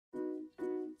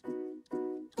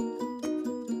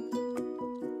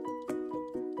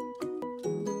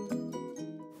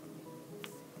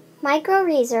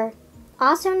Mycorrhizae,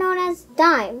 also known as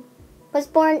DAIM, was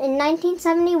born in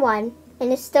 1971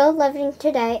 and is still living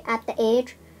today at the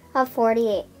age of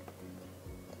 48.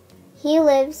 He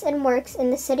lives and works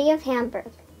in the city of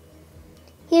Hamburg.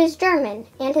 He is German,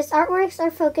 and his artworks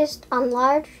are focused on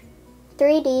large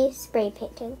 3D spray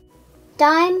painting.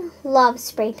 DAIM loves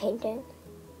spray painting,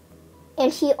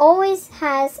 and he always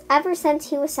has ever since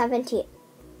he was 17.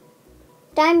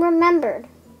 DAIM remembered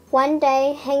one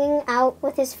day hanging out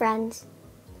with his friends.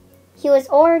 He was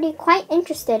already quite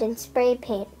interested in spray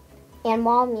paint and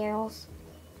wall murals.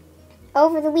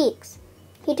 Over the weeks,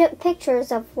 he took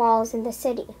pictures of walls in the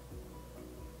city.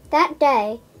 That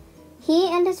day, he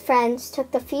and his friends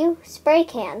took the few spray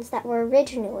cans that were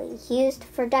originally used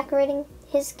for decorating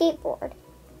his skateboard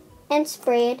and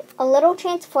sprayed a little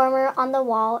transformer on the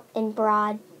wall in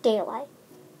broad daylight.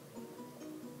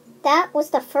 That was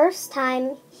the first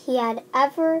time he had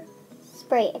ever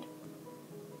sprayed,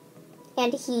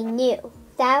 and he knew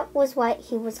that was what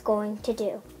he was going to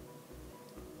do.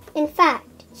 In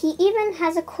fact, he even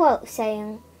has a quote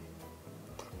saying,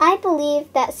 "I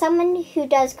believe that someone who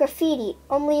does graffiti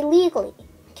only legally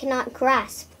cannot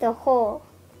grasp the whole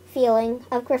feeling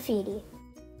of graffiti.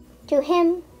 To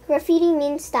him, graffiti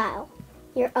means style,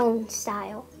 your own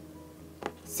style.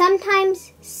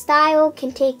 Sometimes style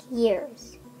can take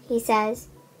years," he says,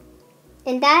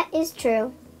 and that is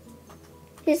true.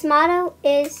 His motto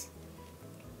is,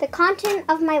 "The content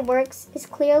of my works is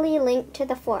clearly linked to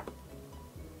the form.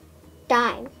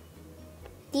 DAIM.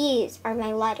 These are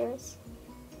my letters.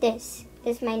 This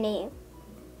is my name.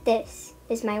 This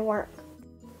is my work."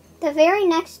 The very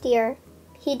next year,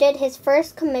 he did his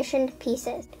first commissioned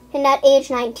pieces, and at age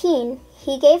 19,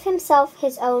 he gave himself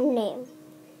his own name,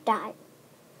 DAIM.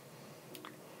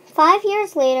 5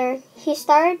 years later, he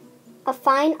started a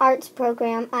fine arts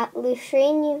program at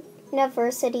Lucerne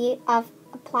University of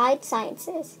Applied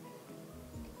Sciences.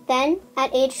 Then,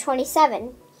 at age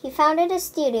 27, he founded a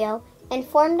studio and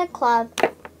formed a club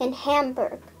in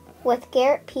Hamburg with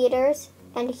Garrett Peters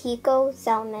and Heiko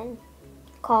Zellman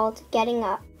called Getting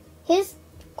Up. His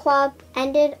club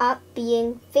ended up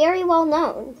being very well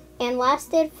known and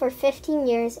lasted for 15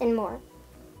 years and more.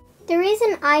 The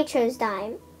reason I chose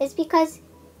DAIM is because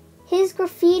his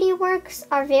graffiti works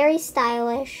are very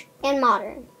stylish and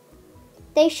modern.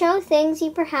 They show things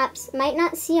you perhaps might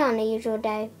not see on a usual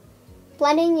day,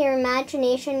 blending your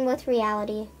imagination with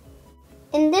reality.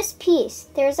 In this piece,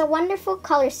 there is a wonderful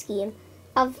color scheme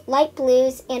of light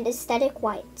blues and aesthetic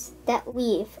whites that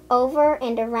weave over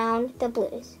and around the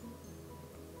blues.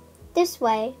 This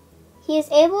way, he is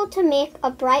able to make a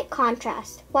bright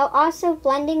contrast while also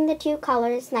blending the two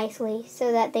colors nicely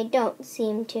so that they don't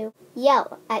seem to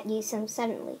yell at you so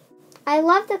suddenly. I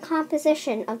love the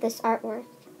composition of this artwork.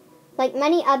 Like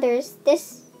many others,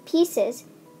 these pieces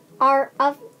are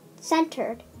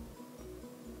centered,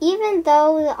 even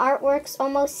though the artworks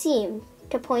almost seem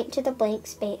to point to the blank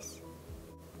space.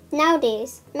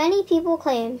 Nowadays, many people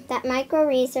claim that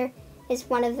Mycorrhizae is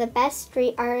one of the best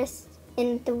street artists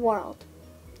in the world.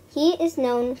 He is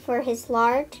known for his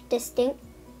large, distinct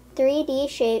 3D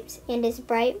shapes and his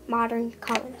bright, modern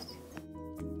colors.